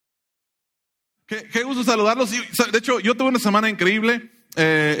Qué gusto saludarlos. De hecho, yo tuve una semana increíble,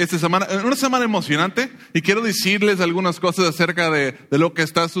 una semana emocionante, y quiero decirles algunas cosas acerca de lo que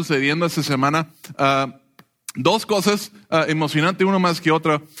está sucediendo esta semana. Dos cosas emocionantes, una más que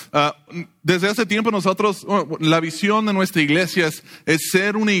otra. Desde hace tiempo nosotros, la visión de nuestra iglesia es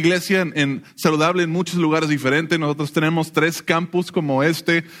ser una iglesia saludable en muchos lugares diferentes. Nosotros tenemos 3 campus como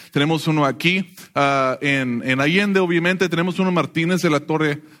este. Tenemos uno aquí en Allende, obviamente. Tenemos uno en Martínez de la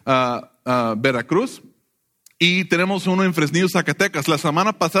Torre, Veracruz. Y tenemos uno en Fresnillo, Zacatecas. La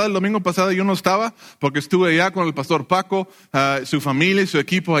semana pasada, el domingo pasado, yo no estaba porque estuve allá con el pastor Paco, su familia y su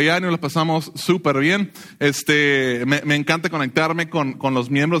equipo allá, y nos la pasamos súper bien. Me encanta conectarme con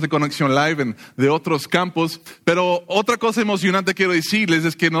los miembros de Conexión Live de otros campos. Pero otra cosa emocionante quiero decirles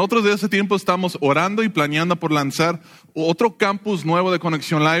es que nosotros desde hace tiempo estamos orando y planeando por lanzar otro campus nuevo de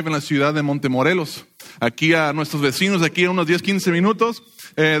Conexión Live en la ciudad de Montemorelos. Aquí a nuestros vecinos, aquí a unos 10-15 minutos,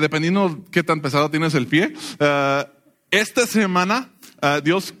 dependiendo qué tan pesado tienes el pie. Esta semana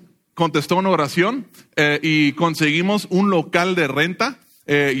Dios contestó una oración y conseguimos un local de renta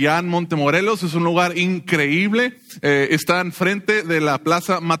ya en Montemorelos. Es un lugar increíble, está enfrente de la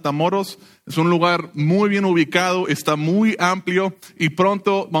Plaza Matamoros. Es un lugar muy bien ubicado, está muy amplio y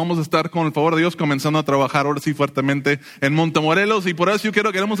pronto vamos a estar, con el favor de Dios, comenzando a trabajar ahora sí fuertemente en Montemorelos, y por eso yo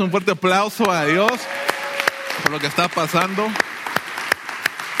quiero que demos un fuerte aplauso a Dios por lo que está pasando.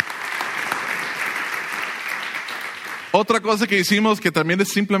 Otra cosa que hicimos que también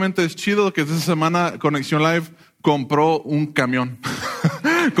es chido, que esta semana Conexión Live compró un camión.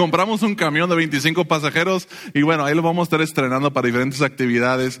 Compramos un camión de 25 pasajeros y bueno, ahí lo vamos a estar estrenando para diferentes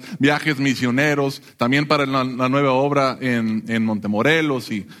actividades, viajes misioneros, también para la nueva obra en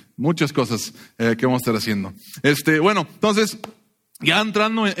Montemorelos y muchas cosas que vamos a estar haciendo. Entonces, ya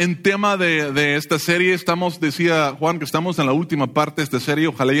entrando en tema de esta serie, decía Juan que estamos en la última parte de esta serie.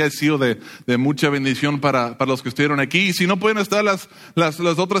 Ojalá haya sido de mucha bendición para los que estuvieron aquí. Y si no pueden estar las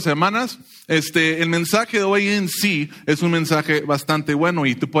otras semanas, el mensaje de hoy en sí es un mensaje bastante bueno.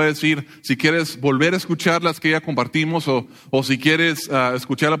 Y tú puedes ir, si quieres volver a escuchar las que ya compartimos, o si quieres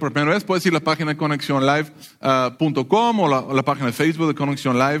escucharla por primera vez, puedes ir a la página de ConexionLive.com o la página de Facebook de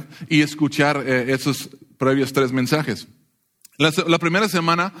Conexión Live y escuchar esos previos 3 mensajes. La primera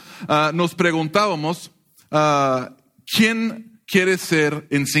semana nos preguntábamos, ¿quién quiere ser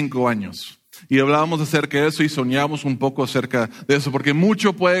en 5 años? Y hablábamos acerca de eso y soñábamos un poco acerca de eso, porque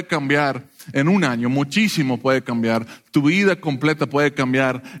mucho puede cambiar en un año, muchísimo puede cambiar. Tu vida completa puede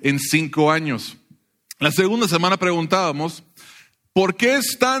cambiar en 5 años. La segunda semana preguntábamos, ¿por qué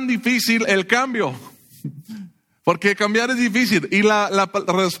es tan difícil el cambio? Porque cambiar es difícil. Y la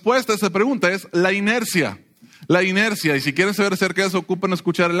respuesta a esa pregunta es la inercia. La inercia, y si quieren saber acerca de eso, ocupen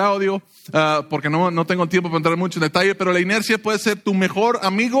escuchar el audio, porque no tengo tiempo para entrar mucho en detalle, pero la inercia puede ser tu mejor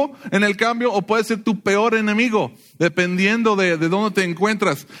amigo en el cambio o puede ser tu peor enemigo, dependiendo de dónde te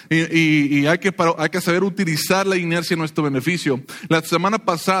encuentras. Y hay que saber utilizar la inercia en nuestro beneficio. La semana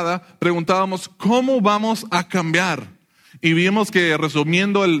pasada preguntábamos, ¿cómo vamos a cambiar? Y vimos que,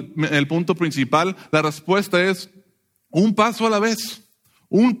 resumiendo el punto principal, la respuesta es un paso a la vez.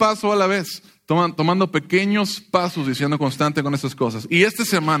 Un paso a la vez. Tomando pequeños pasos y siendo constante con esas cosas. Y esta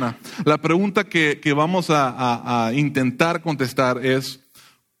semana, la pregunta que vamos a intentar contestar es,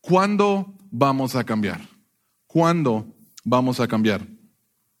 ¿cuándo vamos a cambiar? ¿Cuándo vamos a cambiar?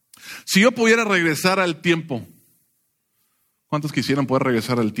 Si yo pudiera regresar al tiempo, ¿cuántos quisieran poder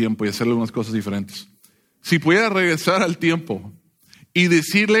regresar al tiempo y hacer algunas cosas diferentes? Si pudiera regresar al tiempo y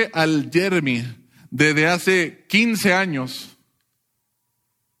decirle al Jeremy desde hace 15 años,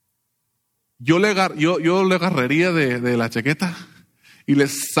 yo le agarraría de la chaqueta y le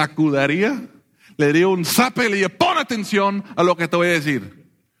sacudaría, le daría un zape y le diría, pon atención a lo que te voy a decir.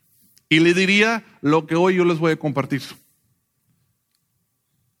 Y le diría lo que hoy yo les voy a compartir.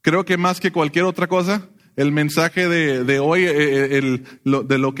 Creo que más que cualquier otra cosa, el mensaje de hoy,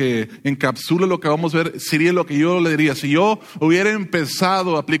 de lo que encapsula lo que vamos a ver, sería lo que yo le diría. Si yo hubiera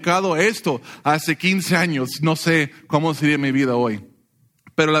aplicado esto hace 15 años, no sé cómo sería mi vida hoy.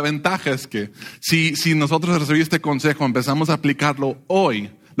 Pero la ventaja es que si nosotros recibimos este consejo, empezamos a aplicarlo hoy,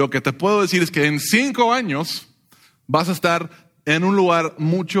 lo que te puedo decir es que en 5 años vas a estar en un lugar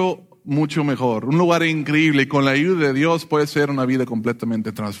mucho, mucho mejor, un lugar increíble, y con la ayuda de Dios puede ser una vida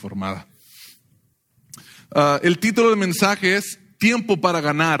completamente transformada. El título del mensaje es Tiempo para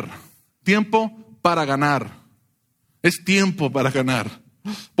ganar. Tiempo para ganar. Es tiempo para ganar.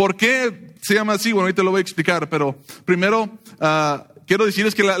 ¿Por qué se llama así? Bueno, ahorita lo voy a explicar, pero primero quiero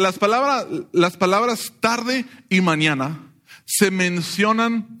decirles que las palabras tarde y mañana se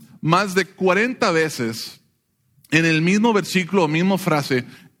mencionan más de 40 veces en el mismo versículo o misma frase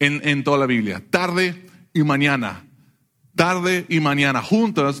en toda la Biblia. Tarde y mañana. Tarde y mañana.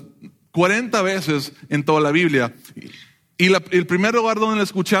 Juntas 40 veces en toda la Biblia. Y el primer lugar donde la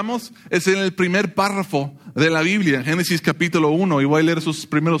escuchamos es en el primer párrafo de la Biblia, Génesis capítulo 1. Y voy a leer sus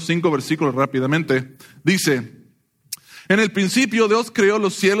primeros 5 versículos rápidamente. Dice: en el principio Dios creó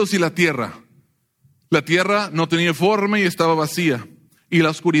los cielos y la tierra. La tierra no tenía forma y estaba vacía, y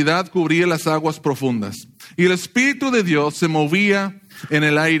la oscuridad cubría las aguas profundas. Y el Espíritu de Dios se movía en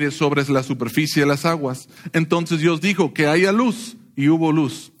el aire sobre la superficie de las aguas. Entonces Dios dijo: que haya luz, y hubo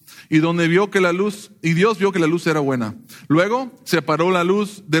luz. Y Dios vio que la luz era buena. Luego separó la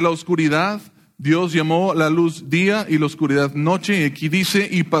luz de la oscuridad. Dios llamó la luz día y la oscuridad noche. Y aquí dice: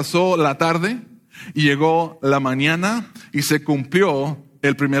 y pasó la tarde, y llegó la mañana, y se cumplió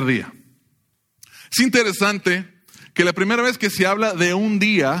el primer día. Es interesante que la primera vez que se habla de un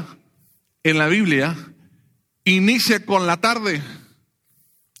día en la Biblia, inicia con la tarde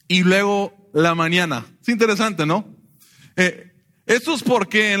y luego la mañana. Es interesante, ¿no? Esto es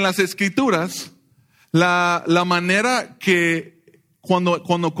porque en las Escrituras, la manera que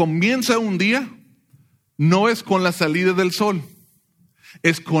cuando comienza un día, no es con la salida del sol,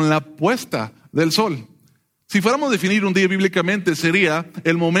 es con la puesta del sol. Si fuéramos a definir un día bíblicamente, sería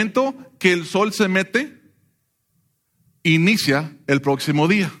el momento que el sol se mete, inicia el próximo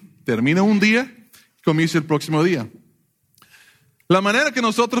día. Termina un día, comienza el próximo día. La manera que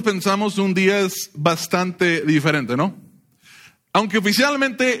nosotros pensamos un día es bastante diferente, ¿no? Aunque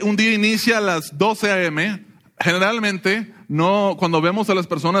oficialmente un día inicia a las 12 a.m., generalmente no, cuando vemos a las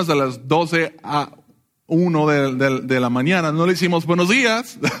personas a las 12 a 1 de la mañana, no le decimos buenos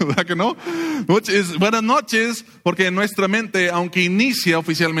días, ¿verdad que no? Buenas noches, porque en nuestra mente, aunque inicia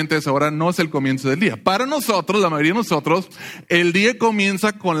oficialmente a esa hora, no es el comienzo del día. Para nosotros, la mayoría de nosotros, el día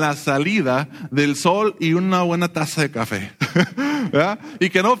comienza con la salida del sol y una buena taza de café, ¿verdad? Y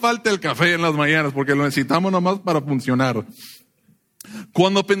que no falte el café en las mañanas, porque lo necesitamos nomás para funcionar.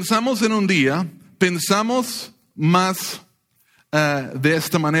 Cuando pensamos en un día, pensamos más de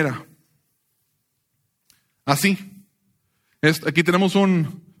esta manera. Así. Aquí tenemos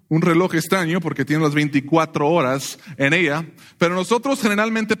un reloj extraño porque tiene las 24 horas en ella, pero nosotros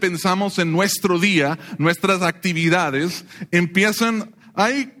generalmente pensamos en nuestro día, nuestras actividades empiezan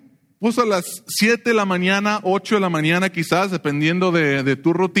pues a las 7 de la mañana, 8 de la mañana quizás, dependiendo de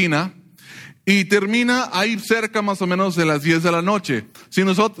tu rutina, y termina ahí cerca más o menos de las 10 de la noche. Si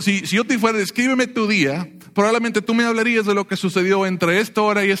yo te fuera, descríbeme tu día, probablemente tú me hablarías de lo que sucedió entre esta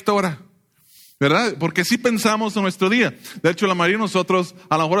hora y esta hora, ¿verdad? Porque sí pensamos en nuestro día. De hecho, la mayoría de nosotros,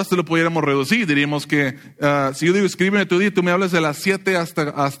 a lo mejor hasta lo pudiéramos reducir. Diríamos que si yo digo, escríbeme tu día, tú me hablas de las 7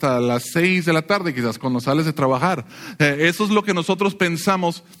 hasta las 6 de la tarde, quizás, cuando sales de trabajar. Eso es lo que nosotros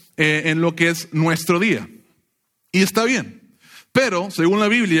pensamos en lo que es nuestro día. Y está bien. Pero, según la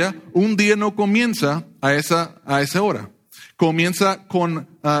Biblia, un día no comienza a esa hora. Comienza con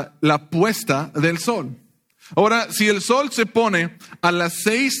la puesta del sol. Ahora, si el sol se pone a las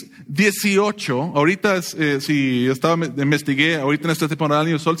 6:18, ahorita si yo investigué, ahorita en esta temporada del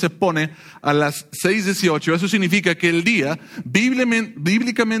año, el sol se pone a las 6:18, eso significa que el día,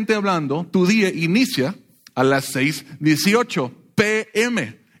 bíblicamente hablando, tu día inicia a las 6:18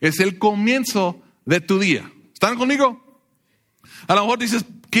 p.m. Es el comienzo de tu día. ¿Están conmigo? A lo mejor dices,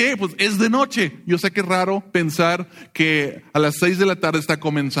 ¿qué? Pues es de noche. Yo sé que es raro pensar que a las 6 de la tarde está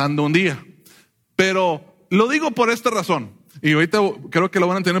comenzando un día, pero lo digo por esta razón, y ahorita creo que lo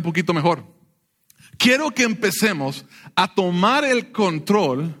van a entender un poquito mejor. Quiero que empecemos a tomar el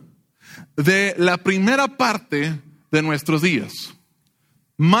control de la primera parte de nuestros días.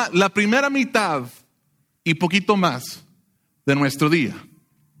 La primera mitad y poquito más de nuestro día.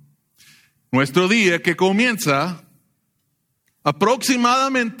 Nuestro día que comienza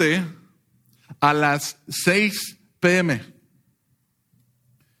aproximadamente a las 6 p.m.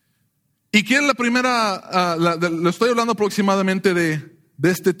 ¿Y quién es la primera? Lo estoy hablando aproximadamente de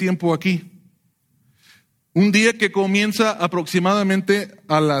este tiempo aquí. Un día que comienza aproximadamente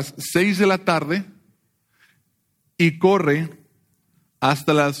a las 6 de la tarde y corre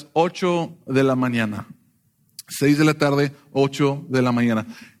hasta las 8 de la mañana. 6 de la tarde, 8 de la mañana.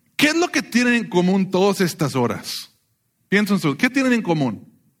 ¿Qué es lo que tienen en común todas estas horas? Piensen, ¿qué tienen en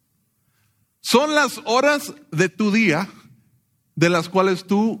común? Son las horas de tu día de las cuales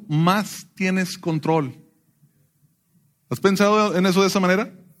tú más tienes control. ¿Has pensado en eso de esa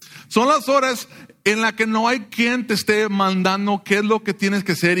manera? Son las horas en las que no hay quien te esté mandando qué es lo que tienes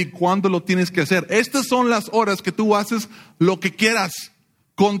que hacer y cuándo lo tienes que hacer. Estas son las horas que tú haces lo que quieras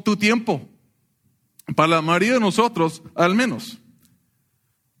con tu tiempo. Para la mayoría de nosotros, al menos.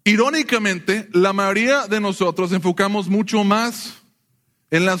 Irónicamente, la mayoría de nosotros enfocamos mucho más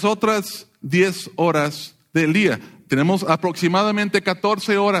en las otras 10 horas del día. Tenemos aproximadamente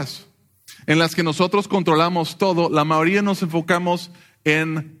 14 horas en las que nosotros controlamos todo. La mayoría nos enfocamos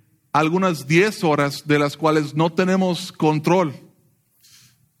en algunas 10 horas de las cuales no tenemos control.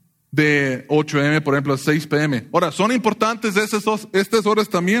 De 8 a.m., por ejemplo, a 6 p.m. Ahora, ¿son importantes estas horas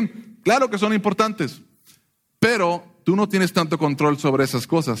también? Claro que son importantes, pero tú no tienes tanto control sobre esas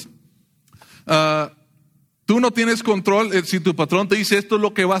cosas. Tú no tienes control si tu patrón te dice esto es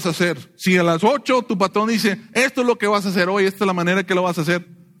lo que vas a hacer. Si a las 8 tu patrón dice esto es lo que vas a hacer hoy, esta es la manera que lo vas a hacer,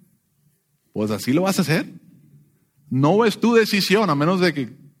 pues así lo vas a hacer. No es tu decisión, a menos de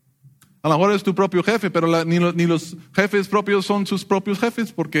que a lo mejor es tu propio jefe, pero ni los jefes propios son sus propios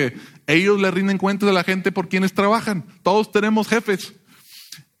jefes, porque ellos le rinden cuentas a la gente por quienes trabajan. Todos tenemos jefes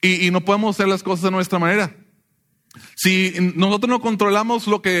y no podemos hacer las cosas de nuestra manera. Si nosotros no controlamos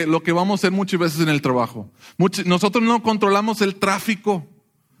lo que vamos a hacer muchas veces en el trabajo, nosotros no controlamos el tráfico,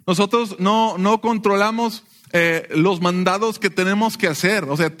 nosotros no controlamos los mandados que tenemos que hacer.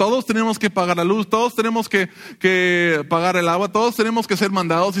 O sea, todos tenemos que pagar la luz, todos tenemos que pagar el agua, todos tenemos que ser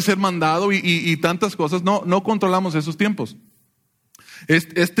mandados y ser mandado y tantas cosas. No controlamos esos tiempos.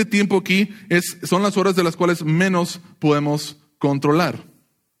 Este tiempo aquí son las horas de las cuales menos podemos controlar.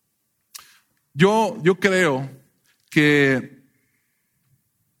 Yo creo que,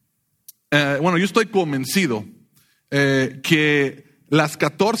 yo estoy convencido que las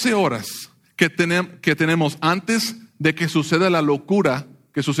 14 horas que tenemos antes de que suceda la locura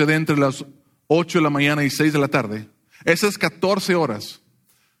que sucede entre las 8 de la mañana y 6 de la tarde, esas 14 horas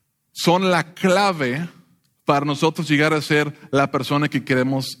son la clave para nosotros llegar a ser la persona que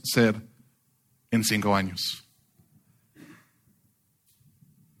queremos ser en 5 años.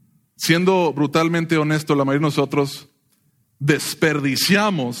 Siendo brutalmente honesto, la mayoría de nosotros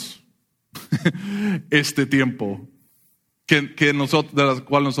desperdiciamos este tiempo de la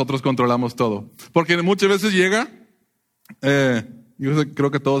cual nosotros controlamos todo. Porque muchas veces llega, yo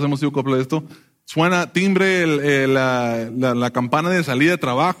creo que todos hemos sido culpables de esto, suena timbre, la campana de salida de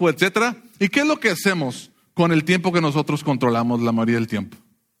trabajo, etcétera. ¿Y qué es lo que hacemos con el tiempo que nosotros controlamos la mayoría del tiempo?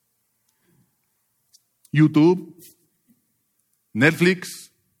 YouTube,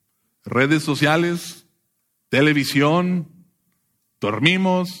 Netflix, redes sociales, televisión,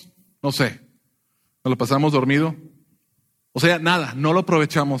 dormimos, no sé, nos lo pasamos dormido. O sea, nada, no lo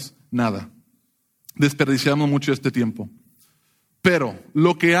aprovechamos nada. Desperdiciamos mucho este tiempo. Pero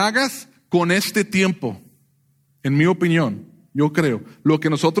lo que hagas con este tiempo, en mi opinión, yo creo, lo que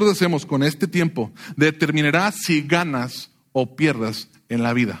nosotros hacemos con este tiempo determinará si ganas o pierdas en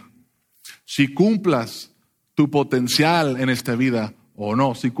la vida. Si cumplas tu potencial en esta vida o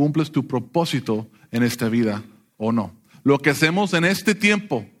no, si cumples tu propósito en esta vida o no. Lo que hacemos en este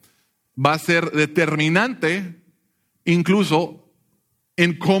tiempo va a ser determinante incluso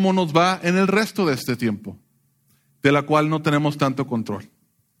en cómo nos va en el resto de este tiempo, de la cual no tenemos tanto control.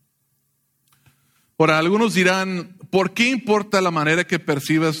 Ahora, algunos dirán, ¿por qué importa la manera que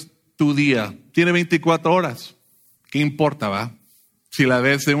percibas tu día? Tiene 24 horas. ¿Qué importa, va? Si la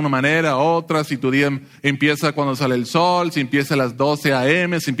ves de una manera u otra, si tu día empieza cuando sale el sol, si empieza a las 12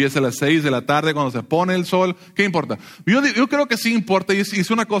 a.m., si empieza a las 6 de la tarde cuando se pone el sol, ¿qué importa? Yo creo que sí importa y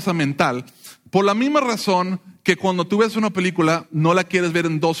es una cosa mental. Por la misma razón que cuando tú ves una película, no la quieres ver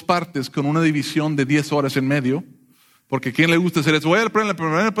en 2 partes con una división de 10 horas en medio, porque ¿a quién le gusta hacer eso? La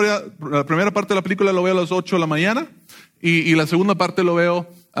primera parte de la película lo veo a las 8 de la mañana y la segunda parte lo veo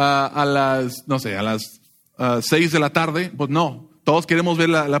a las 6 de la tarde. Pues no, todos queremos ver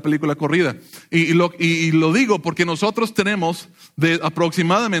la película corrida. Y lo digo porque nosotros tenemos,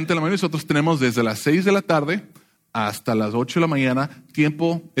 aproximadamente, la mayoría de nosotros tenemos desde las 6 de la tarde hasta las 8 de la mañana,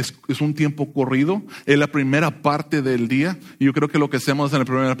 es un tiempo corrido, es la primera parte del día, y yo creo que lo que hacemos en la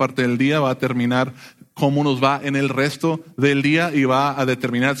primera parte del día va a determinar cómo nos va en el resto del día y va a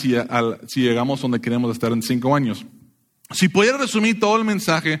determinar si llegamos donde queremos estar en 5 años. Si pudiera resumir todo el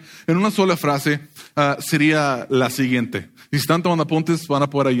mensaje en una sola frase, sería la siguiente. Y si están tomando apuntes, van a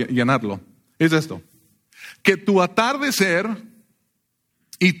poder llenarlo. Es esto: que tu atardecer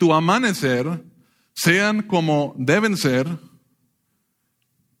y tu amanecer sean como deben ser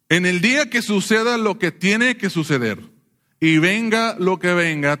en el día que suceda lo que tiene que suceder y venga lo que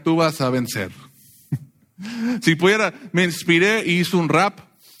venga, tú vas a vencer. Si pudiera, me inspiré y hice un rap,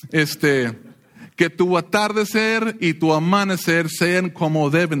 que tu atardecer y tu amanecer sean como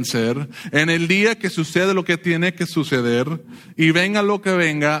deben ser en el día que sucede lo que tiene que suceder y venga lo que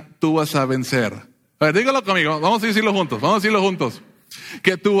venga, tú vas a vencer. A ver, dígalo conmigo, vamos a decirlo juntos.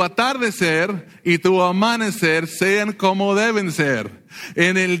 Que tu atardecer y tu amanecer sean como deben ser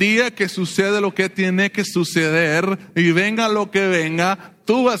en el día que sucede lo que tiene que suceder y venga lo que venga,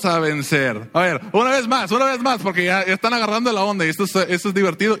 tú vas a vencer. A ver, una vez más, porque ya están agarrando la onda y esto es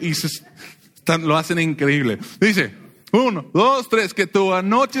divertido y lo hacen increíble. Dice, 1, 2, 3, que tu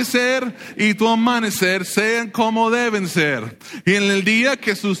anochecer y tu amanecer sean como deben ser. Y en el día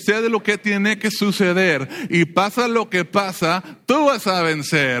que sucede lo que tiene que suceder y pasa lo que pasa, tú vas a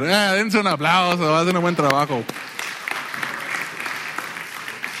vencer. Dense un aplauso, hacen un buen trabajo.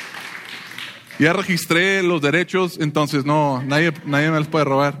 Ya registré los derechos, entonces nadie me los puede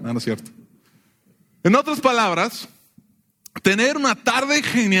robar. No es cierto. En otras palabras, tener una tarde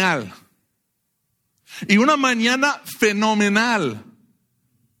genial y una mañana fenomenal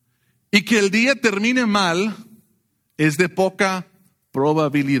y que el día termine mal es de poca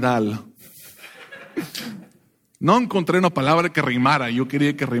probabilidad. No encontré una palabra que rimara, yo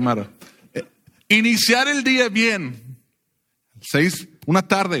quería que rimara. Iniciar el día bien, una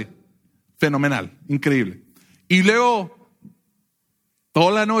tarde fenomenal, increíble. Y luego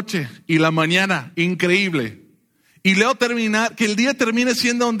toda la noche y la mañana, increíble. Y luego que el día termine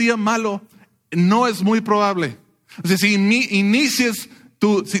siendo un día malo, no es muy probable. O sea, si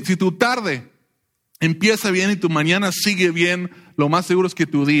tu tarde empieza bien y tu mañana sigue bien, lo más seguro es que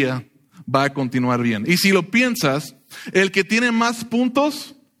tu día va a continuar bien. Y si lo piensas, el que tiene más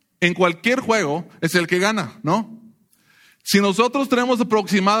puntos en cualquier juego es el que gana, ¿no? Si nosotros tenemos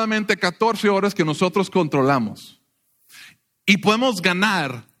aproximadamente 14 horas que nosotros controlamos y podemos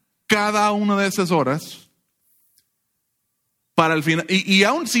ganar cada una de esas horas, para el final, y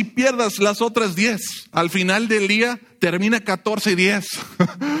aun si pierdas las otras 10, al final del día termina 14-10.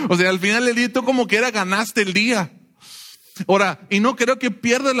 O sea, al final del día tú como quiera ganaste el día. Ahora, y no creo que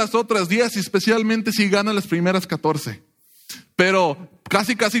pierdas las otras 10, especialmente si ganas las primeras 14. Pero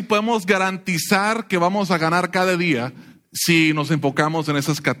casi podemos garantizar que vamos a ganar cada día si nos enfocamos en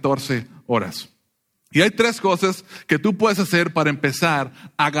esas 14 horas. Y hay 3 cosas que tú puedes hacer para empezar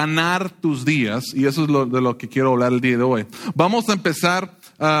a ganar tus días. Y eso es de lo que quiero hablar el día de hoy. Vamos a empezar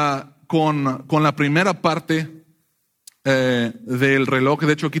con la primera parte del reloj.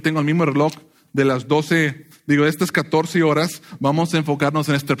 De hecho, aquí tengo el mismo reloj de las 12, estas 14 horas. Vamos a enfocarnos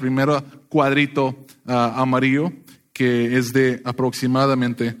en este primer cuadrito amarillo, que es de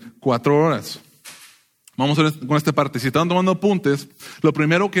aproximadamente 4 horas. Vamos a ver con esta parte. Si están tomando apuntes, lo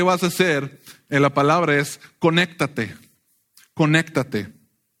primero que vas a hacer en la palabra es conéctate. Conéctate.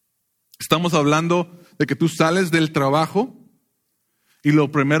 Estamos hablando de que tú sales del trabajo y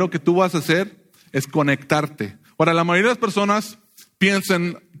lo primero que tú vas a hacer es conectarte. Ahora, la mayoría de las personas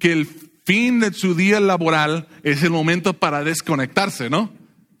piensan que el fin de su día laboral es el momento para desconectarse, ¿no?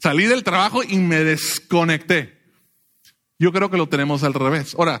 Salí del trabajo y me desconecté. Yo creo que lo tenemos al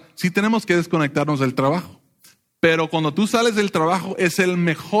revés. Ahora, sí tenemos que desconectarnos del trabajo, pero cuando tú sales del trabajo es el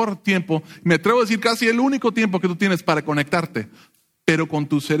mejor tiempo, me atrevo a decir casi el único tiempo que tú tienes para conectarte, pero con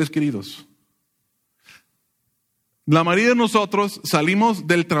tus seres queridos. La mayoría de nosotros salimos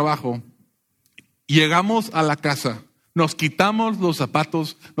del trabajo, llegamos a la casa, nos quitamos los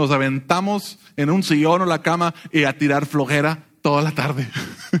zapatos, nos aventamos en un sillón o la cama y a tirar flojera toda la tarde.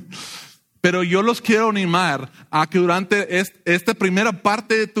 Pero yo los quiero animar a que durante esta primera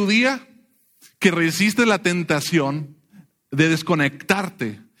parte de tu día, que resistes la tentación de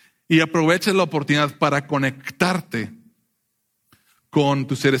desconectarte y aproveches la oportunidad para conectarte con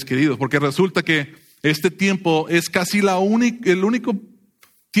tus seres queridos. Porque resulta que este tiempo es casi el único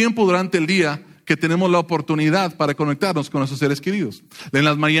tiempo durante el día que tenemos la oportunidad para conectarnos con nuestros seres queridos. En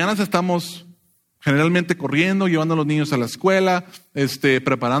las mañanas estamos generalmente corriendo, llevando a los niños a la escuela,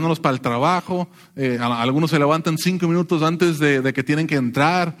 preparándolos para el trabajo. Algunos se levantan 5 minutos antes de que tienen que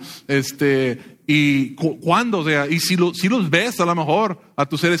entrar. Y cuando, o sea, y si los ves a lo mejor a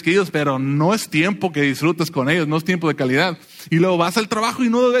tus seres queridos, pero no es tiempo que disfrutes con ellos, no es tiempo de calidad. Y luego vas al trabajo y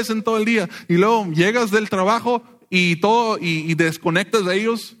no los ves en todo el día. Y luego llegas del trabajo y desconectas de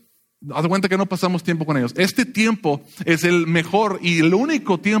ellos. Haz de cuenta que no pasamos tiempo con ellos. Este tiempo es el mejor y el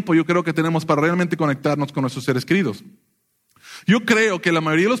único tiempo yo creo que tenemos para realmente conectarnos con nuestros seres queridos. Yo creo que la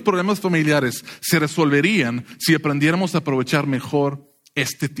mayoría de los problemas familiares se resolverían si aprendiéramos a aprovechar mejor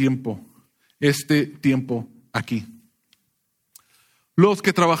este tiempo aquí. Los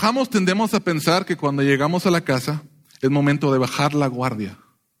que trabajamos tendemos a pensar que cuando llegamos a la casa es momento de bajar la guardia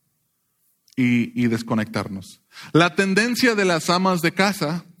y desconectarnos. La tendencia de las amas de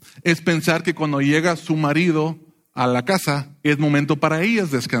casa es pensar que cuando llega su marido a la casa es momento para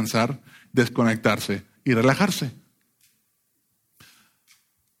ellas descansar, desconectarse y relajarse.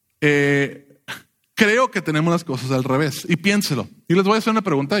 Creo que tenemos las cosas al revés y piénselo. Y les voy a hacer una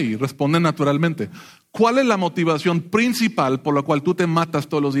pregunta y responden naturalmente. ¿Cuál es la motivación principal por la cual tú te matas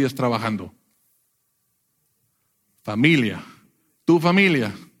todos los días trabajando? Familia, tu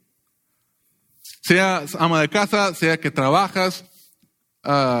familia. Sea ama de casa, sea que trabajas,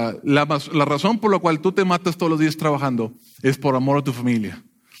 la razón por la cual tú te matas todos los días trabajando es por amor a tu familia.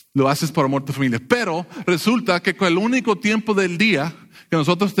 Lo haces por amor a tu familia. Pero resulta que con el único tiempo del día que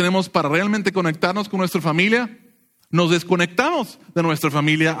nosotros tenemos para realmente conectarnos con nuestra familia, nos desconectamos de nuestra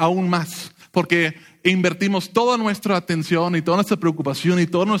familia aún más. Porque invertimos toda nuestra atención y toda nuestra preocupación y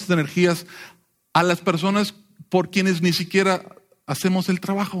todas nuestras energías a las personas por quienes ni siquiera hacemos el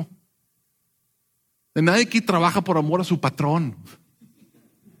trabajo. Nadie aquí trabaja por amor a su patrón.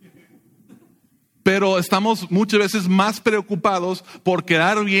 Pero estamos muchas veces más preocupados por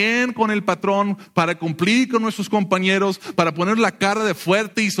quedar bien con el patrón, para cumplir con nuestros compañeros, para poner la cara de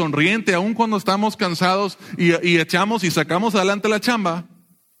fuerte y sonriente, aun cuando estamos cansados y echamos y sacamos adelante la chamba,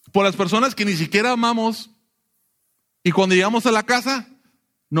 por las personas que ni siquiera amamos. Y cuando llegamos a la casa,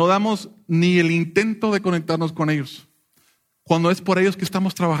 no damos ni el intento de conectarnos con ellos, cuando es por ellos que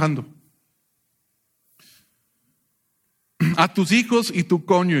estamos trabajando. A tus hijos y tu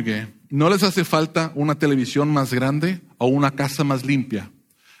cónyuge no les hace falta una televisión más grande o una casa más limpia.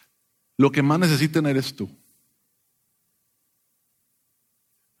 Lo que más necesitan eres tú.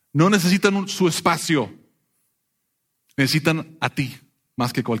 No necesitan su espacio. Necesitan a ti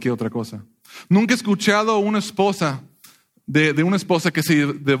más que cualquier otra cosa. Nunca he escuchado a una esposa de una esposa que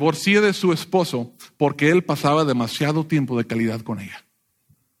se divorcie de su esposo porque él pasaba demasiado tiempo de calidad con ella.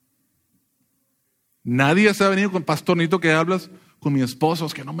 Nadie se ha venido con pastor, Nito, que hablas con mi esposo,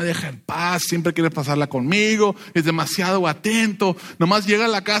 es que no me deja en paz, siempre quiere pasarla conmigo, es demasiado atento, nomás llega a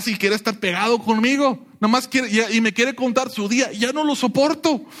la casa y quiere estar pegado conmigo, nomás quiere y me quiere contar su día, ya no lo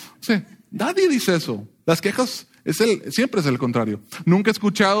soporto. O sea, nadie dice eso. Las quejas siempre es el contrario. Nunca he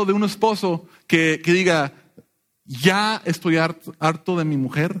escuchado de un esposo que diga, ya estoy harto de mi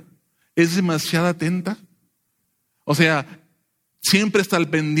mujer, es demasiado atenta. O sea, siempre está al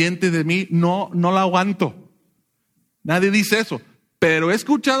pendiente de mí, no la aguanto. Nadie dice eso. Pero he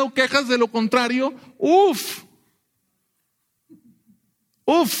escuchado quejas de lo contrario.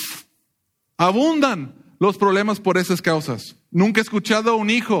 Abundan los problemas por esas causas. Nunca he escuchado a un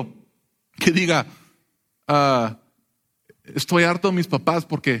hijo que diga, estoy harto de mis papás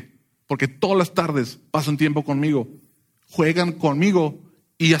porque todas las tardes pasan tiempo conmigo, juegan conmigo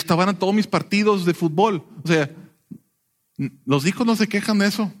y hasta van a todos mis partidos de fútbol. O sea, los hijos no se quejan de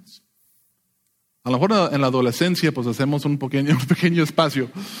eso. A lo mejor en la adolescencia pues hacemos un pequeño espacio,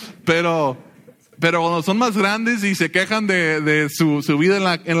 pero cuando son más grandes y se quejan de su vida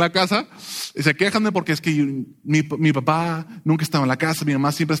en la casa, y se quejan de porque es que mi papá nunca estaba en la casa, mi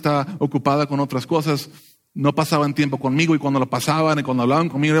mamá siempre estaba ocupada con otras cosas, no pasaban tiempo conmigo y cuando lo pasaban y cuando hablaban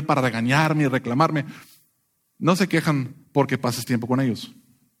conmigo era para regañarme y reclamarme. No se quejan porque pases tiempo con ellos.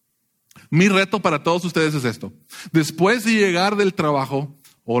 Mi reto para todos ustedes es esto. Después de llegar del trabajo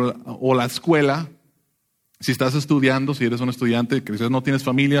o la escuela, si estás estudiando, si eres un estudiante, que quizás no tienes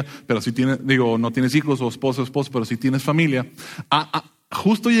familia, pero si tienes, no tienes hijos o esposo, pero si tienes familia,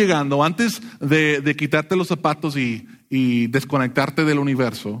 justo llegando, antes de quitarte los zapatos y desconectarte del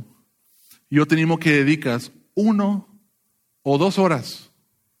universo, yo te animo que dedicas 1 o 2 horas.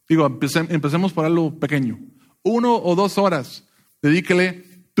 Empecemos por algo pequeño. 1 o 2 horas. Dedícale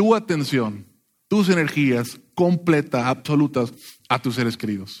tu atención, tus energías completas, absolutas a tus seres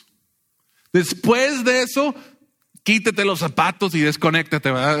queridos. Después de eso, quítate los zapatos y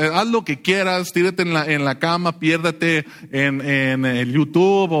desconéctate, ¿verdad? Haz lo que quieras, tírate en la cama, piérdate en el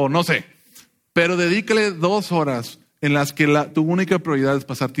YouTube o no sé. Pero dedícale 2 horas en las que tu única prioridad es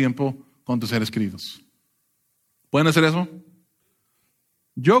pasar tiempo con tus seres queridos. ¿Pueden hacer eso?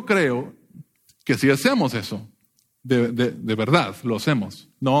 Yo creo que si hacemos eso, de verdad, lo hacemos.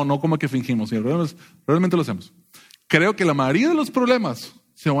 No como que fingimos, realmente lo hacemos. Creo que la mayoría de los problemas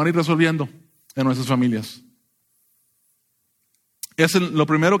se van a ir resolviendo en nuestras familias. Lo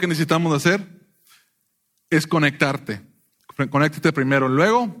primero que necesitamos hacer es conectarte. Conéctate primero.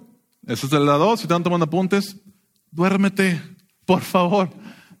 Luego, eso es la 2, si están tomando apuntes, duérmete, por favor,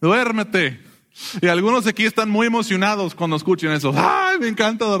 duérmete. Y algunos aquí están muy emocionados cuando escuchen eso. ¡Ay, me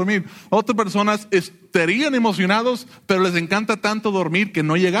encanta dormir! Otras personas estarían emocionados, pero les encanta tanto dormir que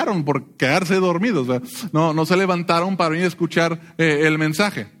no llegaron por quedarse dormidos. O sea, no se levantaron para venir a escuchar el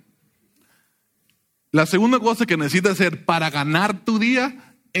mensaje. La segunda cosa que necesitas hacer para ganar tu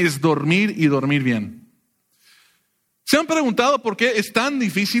día es dormir y dormir bien. ¿Se han preguntado por qué es tan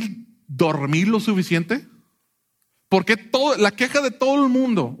difícil dormir lo suficiente? Porque la queja de todo el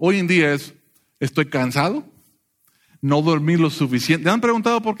mundo hoy en día es: estoy cansado, no dormí lo suficiente. ¿Me han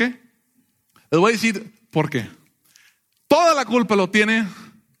preguntado por qué? Les voy a decir por qué. Toda la culpa lo tiene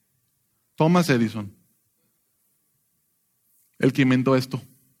Thomas Edison. el que inventó esto.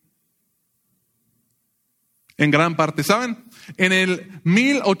 En gran parte, ¿saben? En el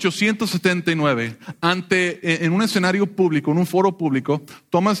 1879, en un escenario público, en un foro público,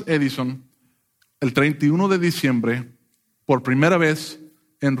 Thomas Edison, el 31 de diciembre, por primera vez,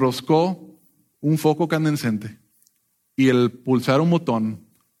 enroscó un foco candescente y el pulsar un botón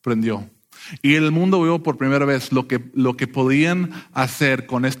prendió. Y el mundo vio por primera vez lo que podían hacer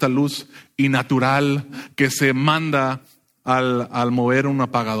con esta luz innatural que se manda al mover un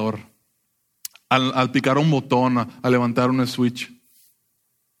apagador, al picar un botón, al levantar un switch.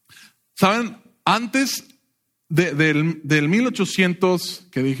 ¿Saben? Antes del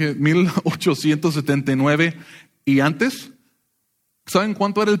 1879 y antes, ¿saben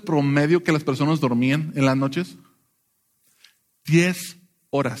cuánto era el promedio que las personas dormían en las noches? 10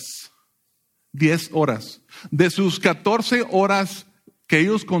 horas. 10 horas. De sus 14 horas que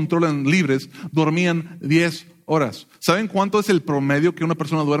ellos controlan libres, dormían 10 horas. ¿Saben cuánto es el promedio que una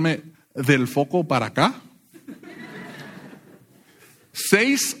persona duerme del foco para acá?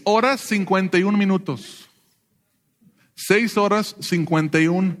 6 horas 51 minutos. 6 horas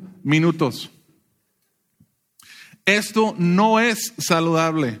 51 minutos. Esto no es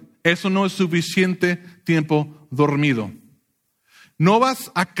saludable. Eso no es suficiente tiempo dormido. No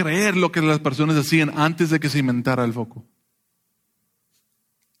vas a creer lo que las personas hacían antes de que se inventara el foco.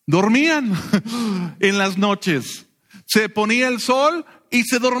 Dormían en las noches. Se ponía el sol y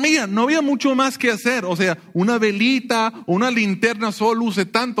se dormían. No había mucho más que hacer. O sea, una velita, una linterna solo luce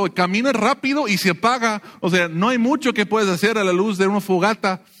tanto. Camina rápido y se apaga. O sea, no hay mucho que puedes hacer a la luz de una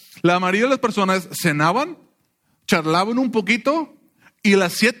fogata. La mayoría de las personas cenaban, charlaban un poquito y a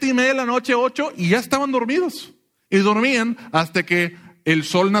las 7:30 de la noche, 8, y ya estaban dormidos. Y dormían hasta que el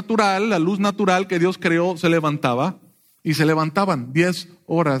sol natural, la luz natural que Dios creó, se levantaba. Y se levantaban. 10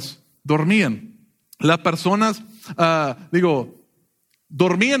 horas dormían. Las personas,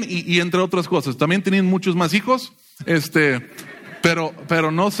 dormían y entre otras cosas. También tenían muchos más hijos.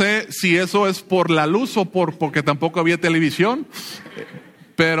 Pero no sé si eso es por la luz o porque tampoco había televisión.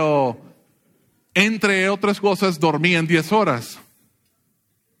 Pero entre otras cosas, dormían 10 horas.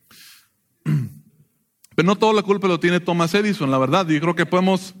 Pero no toda la culpa lo tiene Thomas Edison, la verdad. Yo creo que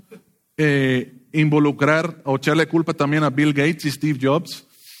podemos involucrar o echarle culpa también a Bill Gates y Steve Jobs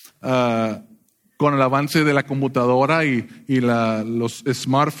con el avance de la computadora y los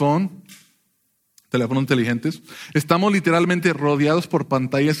smartphones, teléfonos inteligentes. Estamos literalmente rodeados por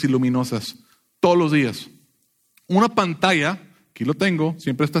pantallas luminosas todos los días. Una pantalla, aquí lo tengo,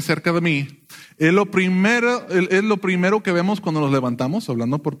 siempre está cerca de mí, es lo primero que vemos cuando nos levantamos,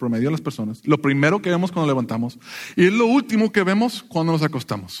 hablando por promedio de las personas. Lo primero que vemos cuando nos levantamos y es lo último que vemos cuando nos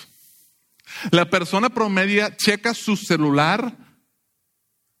acostamos. La persona promedio checa su celular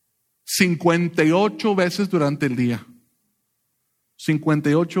 58 veces durante el día.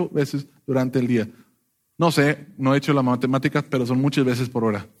 58 veces durante el día. No sé, no he hecho la matemática, pero son muchas veces por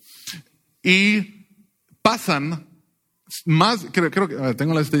hora. Y pasan más, creo que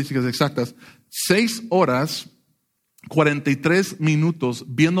tengo las estadísticas exactas, 6 horas 43 minutos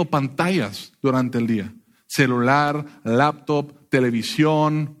viendo pantallas durante el día. Celular, laptop,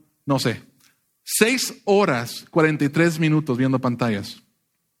 televisión, no sé. 6 horas 43 minutos viendo pantallas.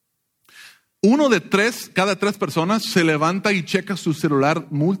 Cada 3 personas se levanta y checa su celular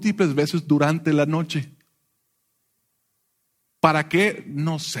múltiples veces durante la noche. ¿Para qué?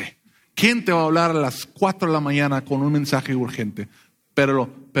 No sé. ¿Quién te va a hablar a las 4 de la mañana con un mensaje urgente?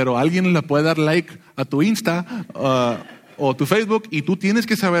 Pero alguien le puede dar like a tu Insta o tu Facebook y tú tienes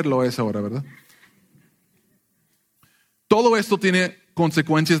que saberlo a esa hora, ¿verdad? Todo esto tiene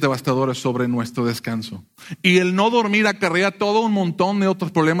consecuencias devastadoras sobre nuestro descanso. Y el no dormir acarrea todo un montón de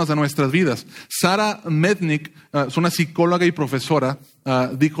otros problemas de nuestras vidas. Sarah Mednick, es una psicóloga y profesora,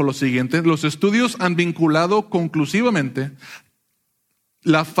 dijo lo siguiente: los estudios han vinculado conclusivamente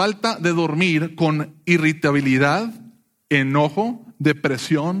la falta de dormir con irritabilidad, enojo,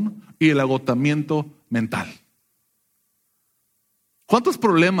 depresión y el agotamiento mental. ¿Cuántos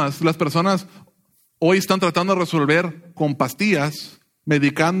problemas las personas hoy están tratando de resolver con pastillas,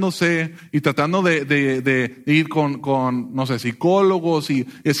 medicándose y tratando de ir con no sé, psicólogos y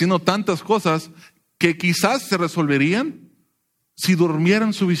haciendo tantas cosas que quizás se resolverían si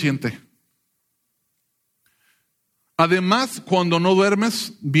durmieran suficiente? Además, cuando no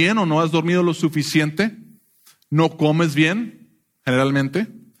duermes bien o no has dormido lo suficiente, no comes bien, generalmente,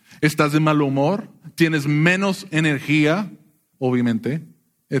 estás de mal humor, tienes menos energía, obviamente,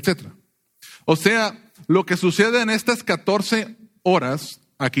 etc. O sea, lo que sucede en estas 14 horas,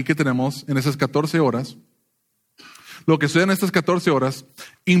 aquí que tenemos, en esas 14 horas, lo que sucede en estas 14 horas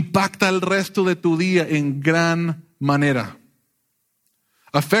impacta el resto de tu día en gran manera.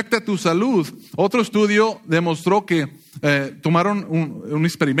 Afecta tu salud. Otro estudio demostró que tomaron un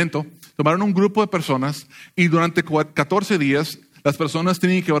experimento, tomaron un grupo de personas y durante 14 días las personas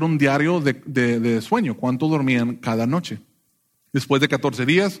tenían que llevar un diario de sueño, cuánto dormían cada noche. Después de 14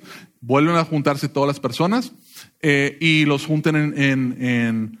 días, vuelven a juntarse todas las personas y los juntan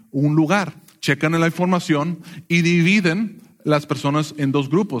en un lugar. Checan la información y dividen las personas en dos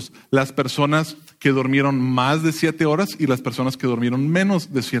grupos. Las personas que durmieron más de 7 horas y las personas que durmieron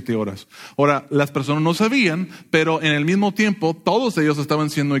menos de 7 horas. Ahora, las personas no sabían, pero en el mismo tiempo, todos ellos estaban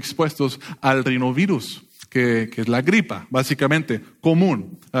siendo expuestos al rinovirus, que es la gripa, básicamente,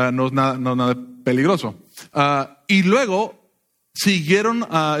 común. No es nada peligroso. Y luego siguieron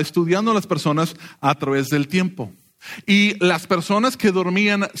estudiando a las personas a través del tiempo. Y las personas que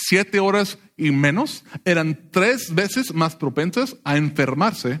dormían 7 horas y menos eran 3 veces más propensas a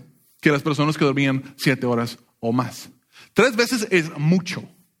enfermarse que las personas que dormían 7 horas o más. 3 veces es mucho.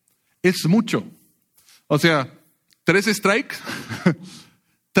 Es mucho. O sea, 3 strikes,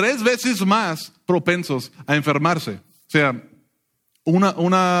 3 veces más propensos a enfermarse. O sea,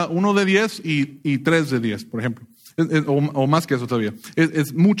 uno de 10 y 3 de 10, por ejemplo. O más que eso todavía.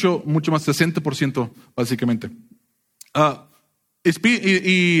 Es mucho más, 60% básicamente.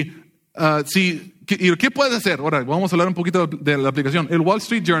 ¿Qué puedes hacer? Ahora, vamos a hablar un poquito de la aplicación. El Wall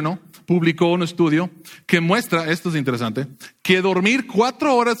Street Journal publicó un estudio que muestra, esto es interesante, que dormir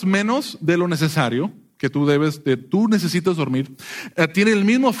 4 horas menos de lo necesario que tú necesitas dormir, tiene el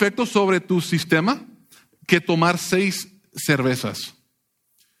mismo efecto sobre tu sistema que tomar 6 cervezas.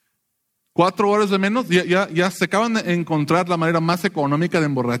 4 horas de menos, ya se acaban de encontrar la manera más económica de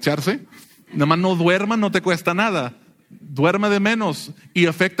emborracharse. Nada más no duerman, no te cuesta nada. Duerme de menos y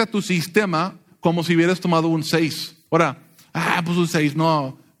afecta tu sistema como si hubieras tomado un 6. Ahora, pues un 6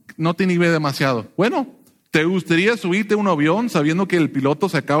 no te inhibe demasiado. Bueno, ¿te gustaría subirte a un avión sabiendo que el piloto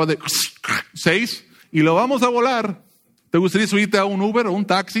se acaba de 6 y lo vamos a volar? ¿Te gustaría subirte a un Uber o un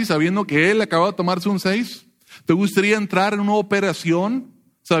taxi sabiendo que él acaba de tomarse un 6? ¿Te gustaría entrar en una operación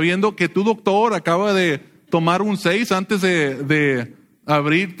sabiendo que tu doctor acaba de tomar un 6 antes de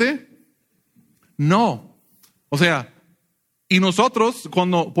abrirte? No. O sea, y nosotros,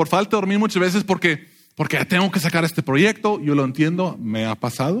 cuando por falta de dormir muchas veces, porque tengo que sacar este proyecto, yo lo entiendo, me ha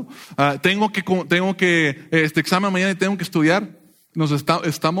pasado. Tengo que este examen mañana y tengo que estudiar.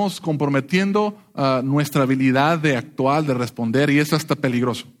 Estamos comprometiendo nuestra habilidad de actuar, de responder, y eso está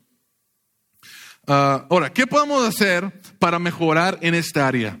peligroso. Ahora, ¿qué podemos hacer para mejorar en esta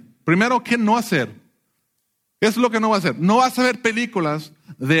área? Primero, ¿qué no hacer? ¿Qué es lo que no va a hacer? No vas a ver películas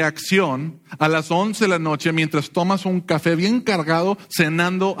de acción a las 11 de la noche mientras tomas un café bien cargado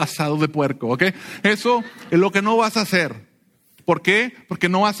cenando asado de puerco, ¿ok? Eso es lo que no vas a hacer. ¿Por qué? Porque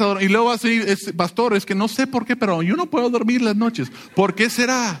no vas a dormir. Y luego vas a decir, pastor, es que no sé por qué, pero yo no puedo dormir las noches. ¿Por qué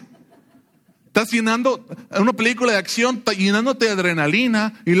será? Estás llenando una película de acción, llenándote de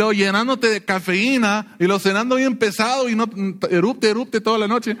adrenalina y luego llenándote de cafeína y luego cenando bien pesado y no erupte toda la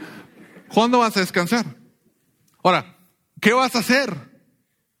noche. ¿Cuándo vas a descansar? Ahora, ¿qué vas a hacer?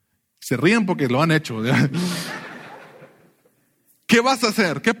 Se ríen porque lo han hecho. ¿Qué vas a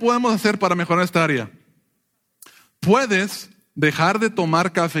hacer? ¿Qué podemos hacer para mejorar esta área? Puedes dejar de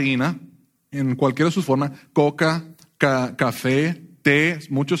tomar cafeína en cualquiera de sus formas. Coca, café, té.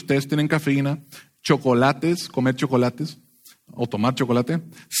 Muchos tés tienen cafeína. Chocolates, comer chocolates o tomar chocolate.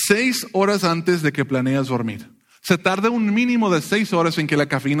 6 horas antes de que planeas dormir. Se tarda un mínimo de 6 horas en que la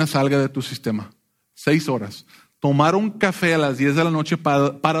cafeína salga de tu sistema. 6 horas. Tomar un café a las 10 de la noche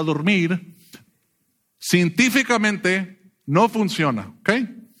para dormir, científicamente no funciona, ¿ok?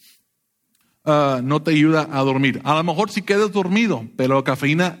 No te ayuda a dormir. A lo mejor si quedas dormido, pero la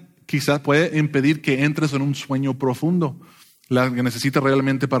cafeína quizás puede impedir que entres en un sueño profundo, la que necesitas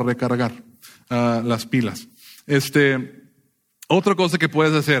realmente para recargar las pilas. Otra cosa que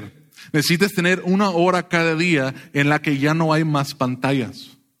puedes hacer, necesitas tener 1 hora cada día en la que ya no hay más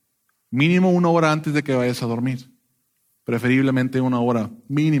pantallas. Mínimo 1 hora antes de que vayas a dormir. Preferiblemente 1 hora,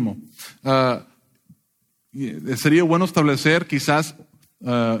 mínimo. Sería bueno establecer quizás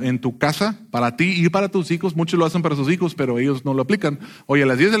en tu casa, para ti y para tus hijos. Muchos lo hacen para sus hijos, pero ellos no lo aplican. Oye, a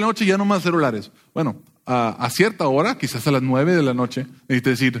las 10 de la noche ya no más celulares. Bueno, a cierta hora, quizás a las 9 de la noche,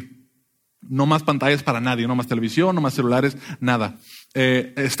 necesitas decir, no más pantallas para nadie, no más televisión, no más celulares, nada.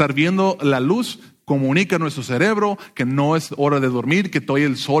 Estar viendo la luz comunica a nuestro cerebro que no es hora de dormir, que todavía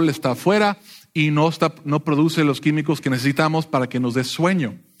el sol está afuera y no produce los químicos que necesitamos para que nos dé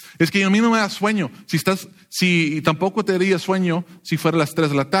sueño. Es que a mí no me da sueño. Si tampoco te daría sueño si fuera las 3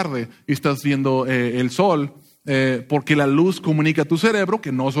 de la tarde y estás viendo el sol porque la luz comunica a tu cerebro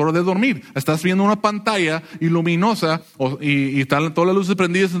que no es hora de dormir. Estás viendo una pantalla luminosa y están todas las luces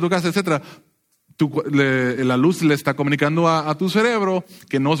prendidas en tu casa, etc. La luz le está comunicando a tu cerebro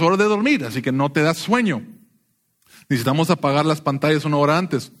que no es hora de dormir, así que no te da sueño. Necesitamos apagar las pantallas una hora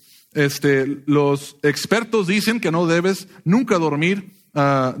antes. Los expertos dicen que no debes nunca dormir,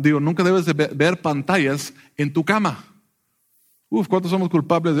 nunca debes de ver pantallas en tu cama. ¿Cuántos somos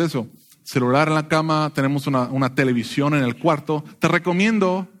culpables de eso? Celular en la cama, tenemos una televisión en el cuarto. Te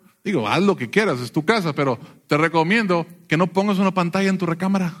recomiendo, haz lo que quieras, es tu casa, pero te recomiendo que no pongas una pantalla en tu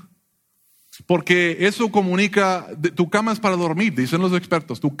recámara. Porque eso comunica, tu cama es para dormir, dicen los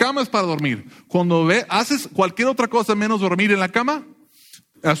expertos. Tu cama es para dormir. Cuando haces cualquier otra cosa menos dormir en la cama,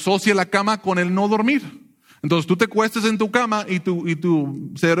 asocia la cama con el no dormir. Entonces tú te cuestas en tu cama y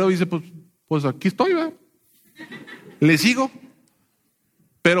tu cerebro dice, pues aquí estoy, ¿verdad? Le sigo.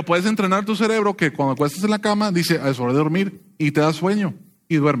 Pero puedes entrenar tu cerebro que cuando acuestas en la cama dice, es hora de dormir, y te da sueño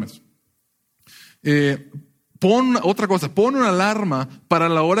y duermes. Pon una alarma para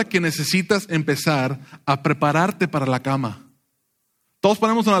la hora que necesitas empezar a prepararte para la cama. Todos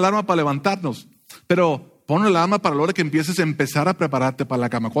ponemos una alarma para levantarnos, pero pon una alarma para la hora que empieces a empezar a prepararte para la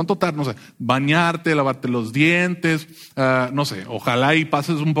cama. ¿Cuánto tarda? No sé, bañarte, lavarte los dientes, no sé, ojalá y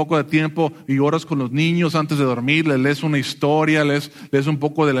pases un poco de tiempo y horas con los niños antes de dormir, les lees una historia, lees un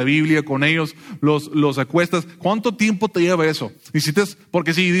poco de la Biblia con ellos, los acuestas. ¿Cuánto tiempo te lleva eso?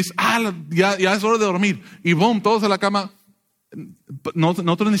 Porque si dices, ya es hora de dormir, y boom, todos a la cama.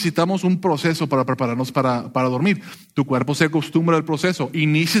 Nosotros necesitamos un proceso para prepararnos para dormir. Tu cuerpo se acostumbra al proceso.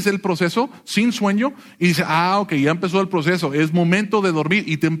 Inicias el proceso sin sueño y dices, ok, ya empezó el proceso, es momento de dormir,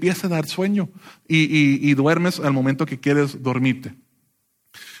 y te empieza a dar sueño y duermes al momento que quieres dormirte.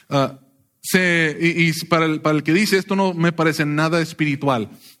 Para el que dice esto no me parece nada espiritual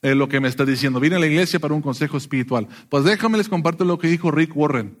lo que me está diciendo. Vine a la iglesia para un consejo espiritual. Pues déjame les comparto lo que dijo Rick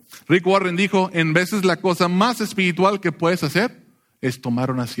Warren. Rick Warren dijo, en veces la cosa más espiritual que puedes hacer es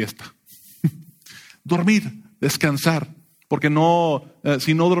tomar una siesta. Dormir, descansar. Porque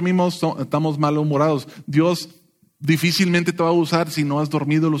si no dormimos estamos malhumorados. Dios difícilmente te va a usar si no has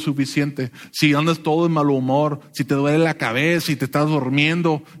dormido lo suficiente, si andas todo en mal humor, si te duele la cabeza, si te estás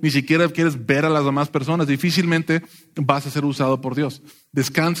durmiendo, ni siquiera quieres ver a las demás personas, difícilmente vas a ser usado por Dios.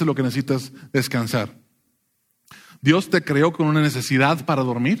 Descanse lo que necesitas descansar. Dios te creó con una necesidad para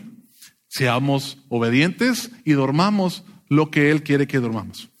dormir. Seamos obedientes y dormamos lo que Él quiere que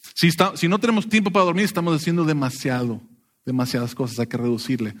dormamos. Si no tenemos tiempo para dormir, estamos haciendo demasiadas cosas, hay que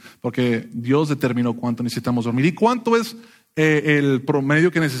reducirle, porque Dios determinó cuánto necesitamos dormir. ¿Y cuánto es el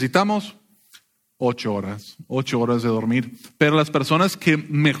promedio que necesitamos? 8 horas de dormir. Pero las personas que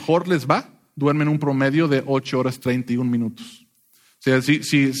mejor les va, duermen un promedio de 8 horas 31 minutos. O sea,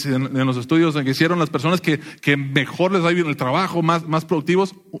 si en los estudios que hicieron, las personas que mejor les va en el trabajo, más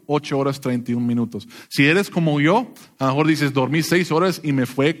productivos, 8 horas 31 minutos. Si eres como yo, a lo mejor dices, dormí 6 horas y me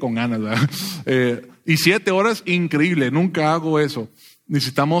fue con ganas, ¿verdad? Y 7 horas, increíble, nunca hago eso.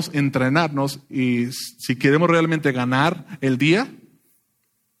 Necesitamos entrenarnos, y si queremos realmente ganar el día,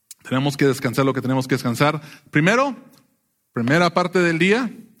 tenemos que descansar lo que tenemos que descansar. Primera parte del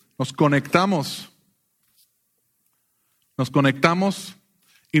día, nos conectamos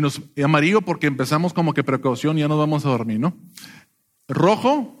y amarillo porque empezamos como que precaución, ya nos vamos a dormir, ¿no?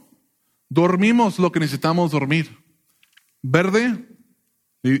 Rojo, dormimos lo que necesitamos dormir. Verde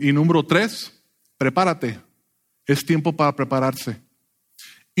y número 3, prepárate. Es tiempo para prepararse.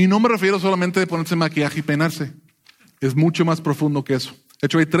 Y no me refiero solamente de ponerse maquillaje y peinarse. Es mucho más profundo que eso. De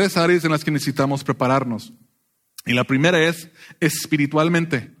hecho, hay 3 áreas en las que necesitamos prepararnos. Y la primera es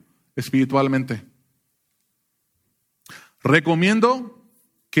espiritualmente. Recomiendo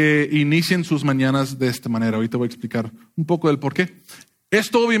que inicien sus mañanas de esta manera. Ahorita voy a explicar un poco del por qué.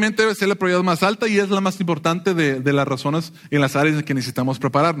 Esto obviamente debe ser la prioridad más alta y es la más importante de las razones en las áreas en que necesitamos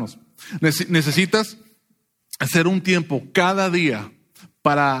prepararnos. Necesitas hacer un tiempo cada día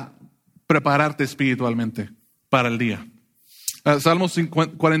para prepararte espiritualmente para el día. Salmos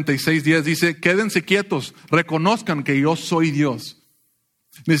 46:10 dice, quédense quietos, reconozcan que yo soy Dios.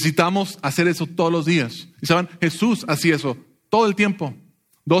 Necesitamos hacer eso todos los días. Y saben, Jesús hacía eso todo el tiempo.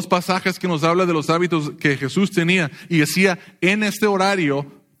 2 pasajes que nos hablan de los hábitos que Jesús tenía y hacía en este horario.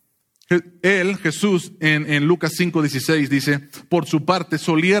 Jesús, en Lucas 5:16 dice, por su parte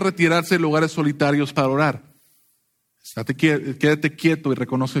solía retirarse en lugares solitarios para orar. Quédate quieto y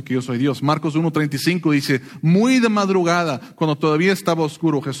reconoce que yo soy Dios. Marcos 1:35 dice, muy de madrugada, cuando todavía estaba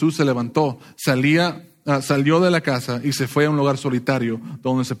oscuro, Jesús se levantó, salió de la casa y se fue a un lugar solitario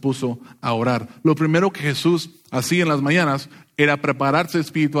donde se puso a orar. Lo primero que Jesús hacía en las mañanas era prepararse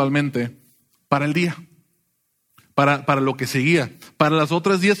espiritualmente para el día. para lo que seguía, para las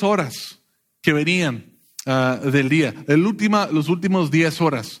otras 10 horas que venían del día, los últimos 10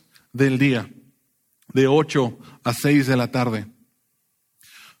 horas del día, de 8 a 6 de la tarde.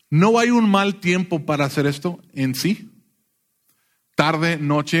 No hay un mal tiempo para hacer esto en sí, tarde,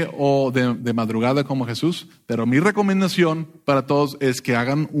 noche o de madrugada como Jesús, pero mi recomendación para todos es que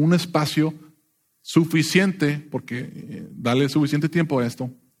hagan un espacio suficiente, porque dale suficiente tiempo a esto,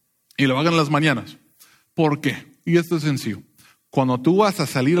 y lo hagan en las mañanas. ¿Por qué? Y esto es sencillo. Cuando tú vas a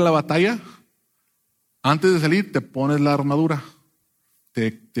salir a la batalla, antes de salir te pones la armadura,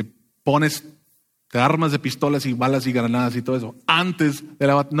 te armas de pistolas y balas y granadas y todo eso, antes de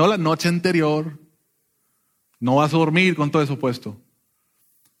la batalla, no la noche anterior. No vas a dormir con todo eso puesto.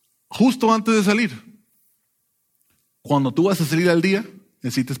 Justo antes de salir. Cuando tú vas a salir al día,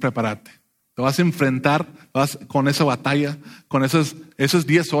 necesitas prepararte. Te vas a enfrentar con esa batalla, con esas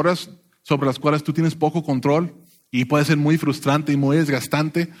 10 horas sobre las cuales tú tienes poco control y puede ser muy frustrante y muy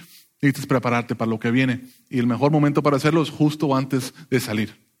desgastante. Necesitas prepararte para lo que viene. Y el mejor momento para hacerlo es justo antes de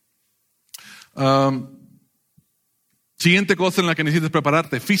salir. Siguiente cosa en la que necesitas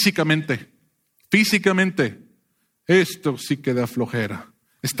prepararte, físicamente. Esto sí que da flojera.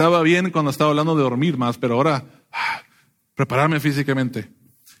 Estaba bien cuando estaba hablando de dormir más, pero ahora prepararme físicamente.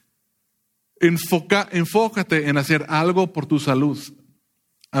 Enfócate en hacer algo por tu salud.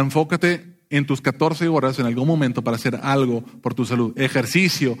 Enfócate en tus 14 horas en algún momento para hacer algo por tu salud.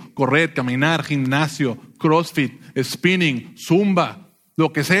 Ejercicio, correr, caminar, gimnasio, crossfit, spinning, zumba,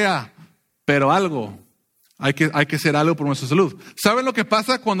 lo que sea, pero algo. Hay que hacer algo por nuestra salud. ¿Saben lo que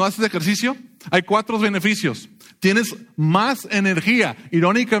pasa cuando haces ejercicio? Hay 4 beneficios. Tienes más energía.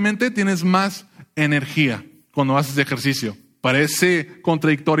 Irónicamente, tienes más energía cuando haces ejercicio. Parece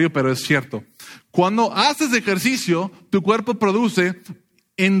contradictorio, pero es cierto. Cuando haces ejercicio, tu cuerpo produce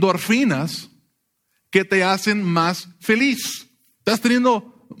endorfinas que te hacen más feliz. Estás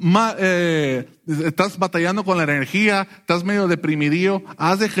batallando con la energía, estás medio deprimido,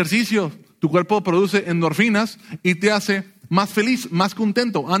 haz ejercicio. Tu cuerpo produce endorfinas y te hace más feliz, más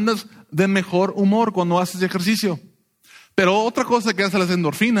contento. Andas de mejor humor cuando haces ejercicio. Pero otra cosa que hacen las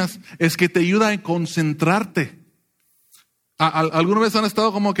endorfinas es que te ayuda a concentrarte. ¿Alguna vez han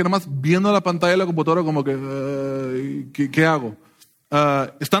estado como que nomás viendo la pantalla de la computadora como que, ¿qué hago?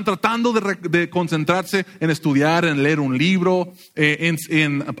 Están tratando de concentrarse en estudiar, en leer un libro,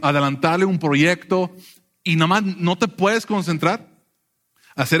 en adelantarle un proyecto y nomás no te puedes concentrar.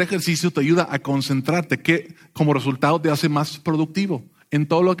 Hacer ejercicio te ayuda a concentrarte, que como resultado te hace más productivo en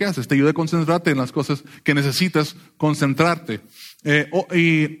todo lo que haces. Te ayuda a concentrarte en las cosas que necesitas concentrarte.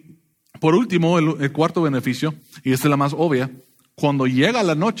 Y por último, el cuarto beneficio, y esta es la más obvia, cuando llega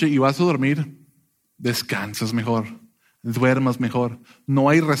la noche y vas a dormir, descansas mejor, duermas mejor. No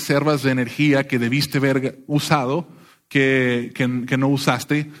hay reservas de energía que debiste haber usado, que no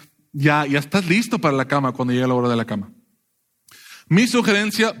usaste. Ya estás listo para la cama cuando llega la hora de la cama. Mi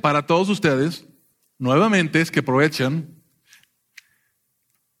sugerencia para todos ustedes, nuevamente, es que aprovechen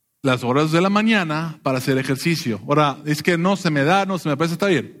las horas de la mañana para hacer ejercicio. Ahora, es que no se me parece, está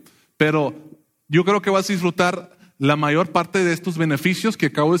bien. Pero yo creo que vas a disfrutar la mayor parte de estos beneficios que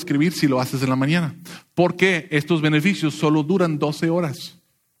acabo de escribir si lo haces en la mañana. Porque estos beneficios solo duran 12 horas.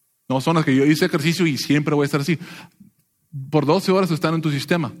 No son las que yo hice ejercicio y siempre voy a estar así. Por 12 horas están en tu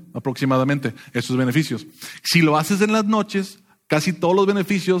sistema, aproximadamente, estos beneficios. Si lo haces en las noches, casi todos los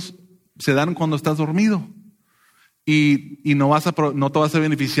beneficios se dan cuando estás dormido y no te vas a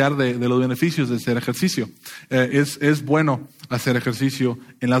beneficiar de los beneficios de hacer ejercicio. Es bueno hacer ejercicio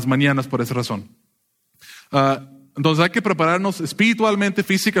en las mañanas por esa razón. Entonces hay que prepararnos espiritualmente,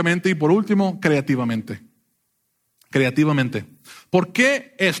 físicamente y por último, creativamente. ¿Por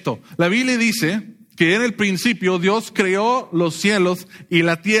qué esto? La Biblia dice que en el principio Dios creó los cielos y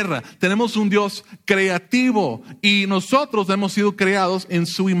la tierra. Tenemos un Dios creativo y nosotros hemos sido creados en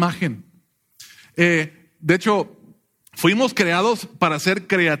su imagen. De hecho, fuimos creados para ser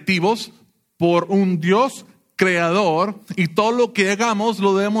creativos por un Dios creador y todo lo que hagamos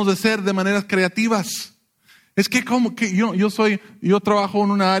lo debemos de hacer de maneras creativas. Es que como que yo trabajo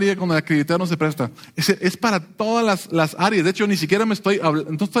en una área donde la creatividad no se presta. Es para todas las áreas. De hecho, ni siquiera estoy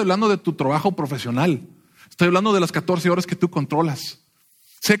hablando de tu trabajo profesional. Estoy hablando de las 14 horas que tú controlas.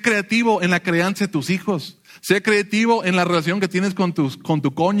 Sé creativo en la crianza de tus hijos. Sé creativo en la relación que tienes con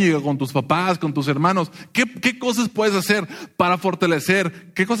tu cónyuge, con tus papás, con tus hermanos. ¿Qué cosas puedes hacer para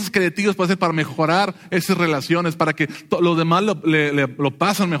fortalecer? ¿Qué cosas creativas puedes hacer para mejorar esas relaciones? Para que los demás lo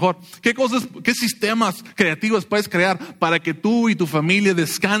pasen mejor. ¿Qué sistemas creativos puedes crear para que tú y tu familia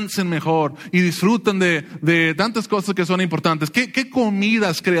descansen mejor y disfruten de tantas cosas que son importantes? ¿Qué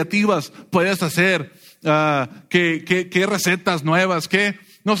comidas creativas puedes hacer qué recetas nuevas, qué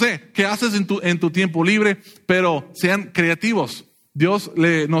haces en tu tiempo libre, pero sean creativos. Dios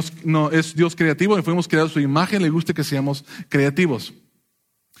es Dios creativo y fuimos creados a su imagen, le gusta que seamos creativos.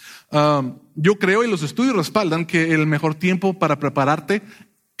 Yo creo y los estudios respaldan que el mejor tiempo para prepararte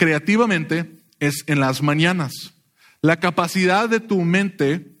creativamente es en las mañanas. La capacidad de tu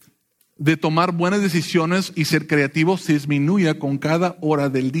mente de tomar buenas decisiones y ser creativo se disminuye con cada hora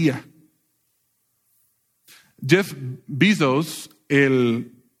del día. Jeff Bezos,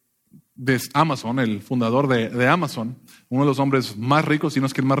 de Amazon, el fundador de Amazon, uno de los hombres más ricos, si no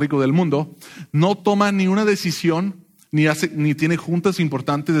es que el más rico del mundo, no toma ni una decisión ni tiene juntas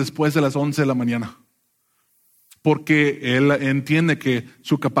importantes después de las 11 de la mañana. Porque él entiende que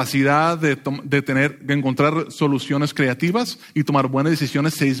su capacidad de encontrar soluciones creativas y tomar buenas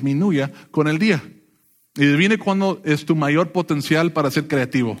decisiones se disminuye con el día. Y adivine cuándo es tu mayor potencial para ser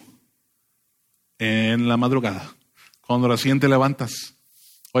creativo. En la madrugada, cuando recién te levantas.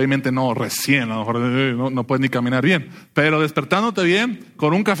 Obviamente no recién, a lo mejor no puedes ni caminar bien, pero despertándote bien,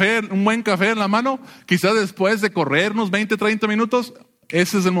 con un buen café en la mano, quizás después de correr unos 20, 30 minutos,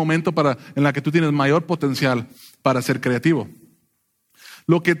 ese es el momento en la que tú tienes mayor potencial para ser creativo.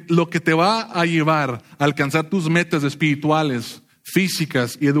 Lo que te va a llevar a alcanzar tus metas espirituales,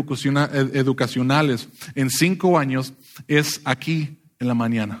 físicas y educacionales en 5 años es aquí en la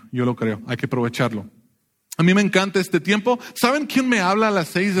mañana. Yo lo creo, hay que aprovecharlo. A mí me encanta este tiempo. ¿Saben quién me habla a las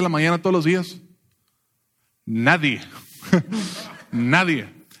 6 de la mañana todos los días? Nadie. Nadie.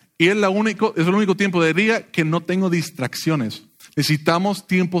 Y es el único tiempo del día que no tengo distracciones. Necesitamos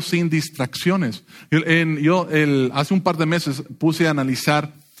tiempo sin distracciones. Yo hace un par de meses puse a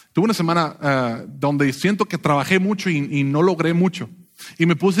analizar, tuve una semana donde siento que trabajé mucho y no logré mucho. Y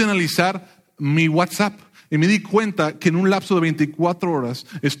me puse a analizar mi WhatsApp. Y me di cuenta que en un lapso de 24 horas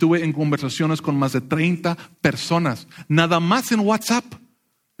estuve en conversaciones con más de 30 personas. Nada más en WhatsApp.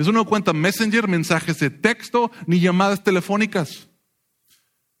 Eso no cuenta Messenger, mensajes de texto, ni llamadas telefónicas.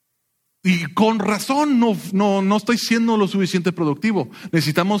 Y con razón no estoy siendo lo suficiente productivo.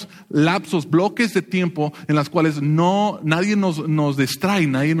 Necesitamos lapsos, bloques de tiempo en las cuales nadie nos distrae,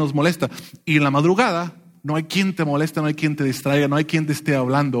 nadie nos molesta. Y en la madrugada no hay quien te moleste, no hay quien te distraiga, no hay quien te esté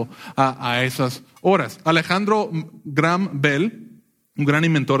hablando a esas horas. Alejandro Graham Bell, un gran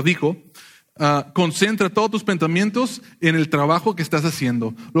inventor, dijo: concentra todos tus pensamientos en el trabajo que estás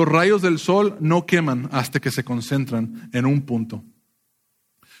haciendo. Los rayos del sol no queman hasta que se concentran en un punto.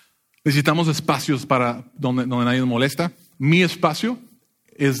 Necesitamos espacios donde nadie nos molesta. Mi espacio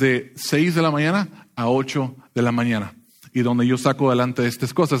es de 6 de la mañana a 8 de la mañana. Y donde yo saco adelante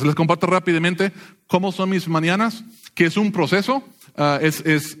estas cosas. Les comparto rápidamente cómo son mis mañanas, que es un proceso,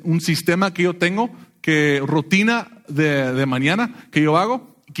 es un sistema que yo tengo, rutina de mañana que yo hago.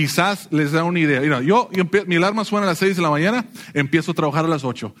 Quizás les da una idea. Mira, mi alarma suena a las 6 de la mañana, empiezo a trabajar a las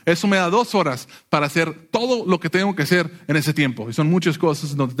 8. Eso me da 2 horas para hacer todo lo que tengo que hacer en ese tiempo. Y son muchas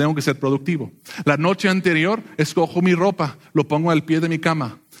cosas donde tengo que ser productivo. La noche anterior escojo mi ropa, lo pongo al pie de mi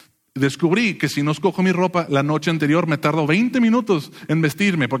cama. Descubrí que si no escojo mi ropa la noche anterior me tardo 20 minutos en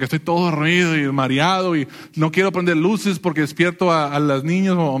vestirme porque estoy todo dormido y mareado y no quiero prender luces porque despierto a las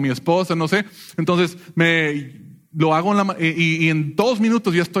niñas o a mi esposa, no sé. Entonces lo hago y en 2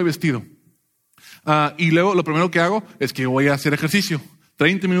 minutos ya estoy vestido. Y luego lo primero que hago es que voy a hacer ejercicio.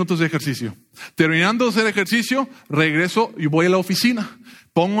 30 minutos de ejercicio. Terminando de hacer ejercicio, regreso y voy a la oficina.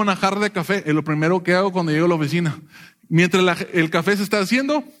 Pongo una jarra de café. Es lo primero que hago cuando llego a la oficina. Mientras el café se está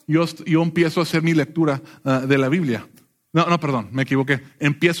haciendo, yo empiezo a hacer mi lectura de la Biblia. Perdón, me equivoqué.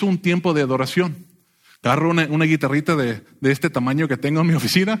 Empiezo un tiempo de adoración. Agarro una guitarrita de este tamaño que tengo en mi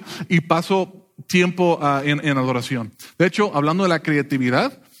oficina y paso tiempo en adoración. De hecho, hablando de la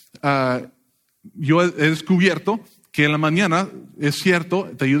creatividad, yo he descubierto que en la mañana, es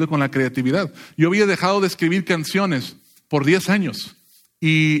cierto, te ayuda con la creatividad. Yo había dejado de escribir canciones por 10 años.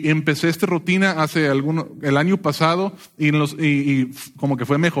 Y empecé esta rutina el año pasado y como que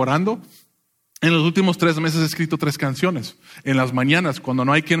fue mejorando. En los últimos 3 meses he escrito 3 canciones. En las mañanas, cuando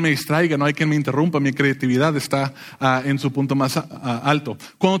no hay quien me distraiga, no hay quien me interrumpa, mi creatividad está en su punto más alto.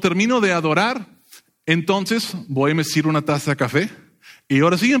 Cuando termino de adorar, entonces voy y me sirvo una taza de café. Y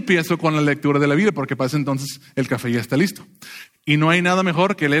ahora sí empiezo con la lectura de la Biblia, porque para ese entonces el café ya está listo. Y no hay nada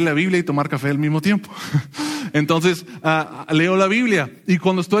mejor que leer la Biblia y tomar café al mismo tiempo. Entonces, leo la Biblia. Y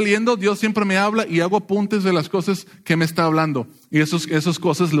cuando estoy leyendo, Dios siempre me habla y hago apuntes de las cosas que me está hablando. Y esas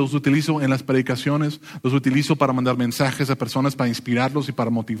cosas los utilizo en las predicaciones, los utilizo para mandar mensajes a personas, para inspirarlos y para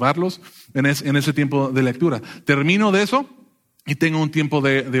motivarlos en ese tiempo de lectura. Termino de eso y tengo un tiempo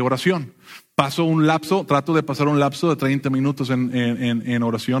de oración. trato de pasar un lapso de 30 minutos en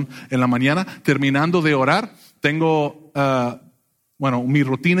oración en la mañana. Terminando de orar, tengo, mi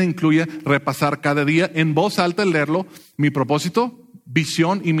rutina incluye repasar cada día en voz alta, leerlo, mi propósito,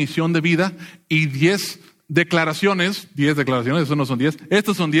 visión y misión de vida y 10 declaraciones, eso no son 10,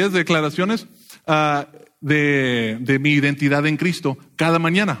 estas son 10 declaraciones de mi identidad en Cristo cada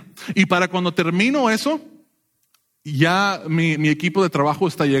mañana. Y para cuando termino eso, ya mi equipo de trabajo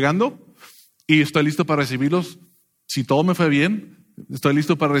está llegando y estoy listo para recibirlos. Si todo me fue bien, estoy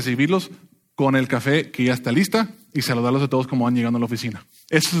listo para recibirlos con el café que ya está lista y saludarlos a todos como van llegando a la oficina.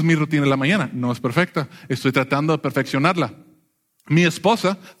 Esa es mi rutina de la mañana. No es perfecta. Estoy tratando de perfeccionarla. Mi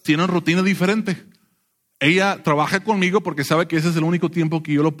esposa tiene una rutina diferente. Ella trabaja conmigo porque sabe que ese es el único tiempo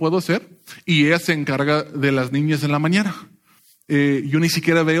que yo lo puedo hacer y ella se encarga de las niñas en la mañana. Yo ni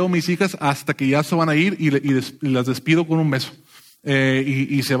siquiera veo a mis hijas hasta que ya se van a ir y las despido con un beso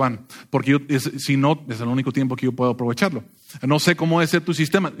y se van. Porque si no, es el único tiempo que yo puedo aprovecharlo. No sé cómo es ser tu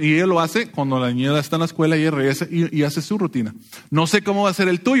sistema. Y ella lo hace cuando la niña está en la escuela y ella regresa y hace su rutina. No sé cómo va a ser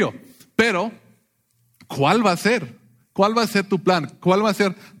el tuyo, pero ¿cuál va a ser? ¿Cuál va a ser tu plan? ¿Cuál va a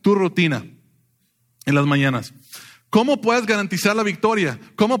ser tu rutina en las mañanas? ¿Cómo puedes garantizar la victoria?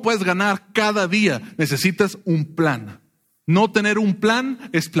 ¿Cómo puedes ganar cada día? Necesitas un plan. No tener un plan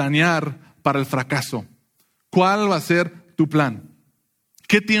es planear para el fracaso. ¿Cuál va a ser tu plan?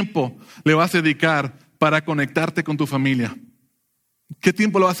 ¿Qué tiempo le vas a dedicar para conectarte con tu familia? ¿Qué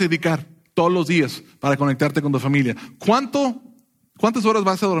tiempo le vas a dedicar todos los días para conectarte con tu familia? ¿Cuántas horas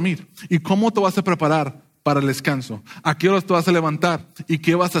vas a dormir? ¿Y cómo te vas a preparar para el descanso? ¿A qué horas te vas a levantar? ¿Y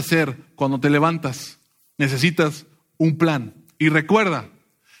qué vas a hacer cuando te levantas? Necesitas un plan. Y recuerda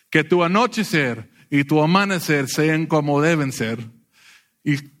que tu anochecer y tu amanecer sean como deben ser.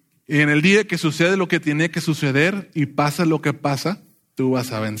 Y en el día que sucede lo que tiene que suceder y pasa lo que pasa, tú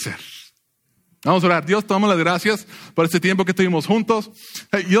vas a vencer. Vamos a orar. Dios, te damos las gracias por este tiempo que tuvimos juntos.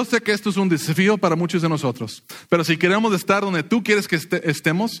 Yo sé que esto es un desafío para muchos de nosotros, pero si queremos estar donde tú quieres que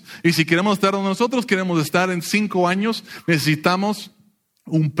estemos y si queremos estar donde nosotros queremos estar en 5 años, necesitamos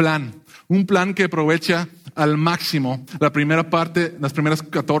un plan que aprovecha al máximo la primera parte, las primeras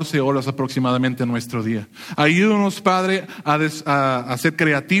 14 horas aproximadamente en nuestro día. Ayúdanos, Padre, a ser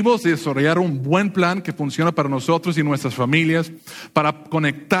creativos y desarrollar un buen plan que funcione para nosotros y nuestras familias, para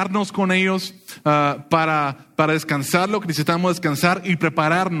conectarnos con ellos, para descansar lo que necesitamos descansar y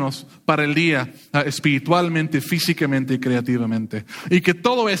prepararnos para el día espiritualmente, físicamente y creativamente. Y que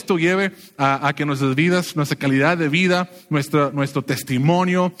todo esto lleve a que nuestras vidas, nuestra calidad de vida, nuestro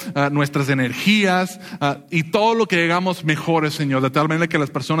testimonio, nuestras energías y todo lo que hagamos mejore, Señor, de tal manera que las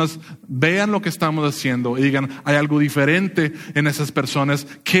personas vean lo que estamos haciendo y digan, hay algo diferente en esas personas,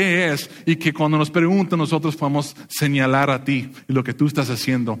 ¿qué es? Y que cuando nos pregunten nosotros podamos señalar a ti y lo que tú estás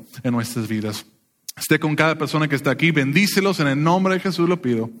haciendo en nuestras vidas. Esté con cada persona que está aquí, bendícelos en el nombre de Jesús lo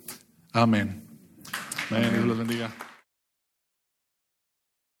pido. Amén. Amén. Dios los bendiga.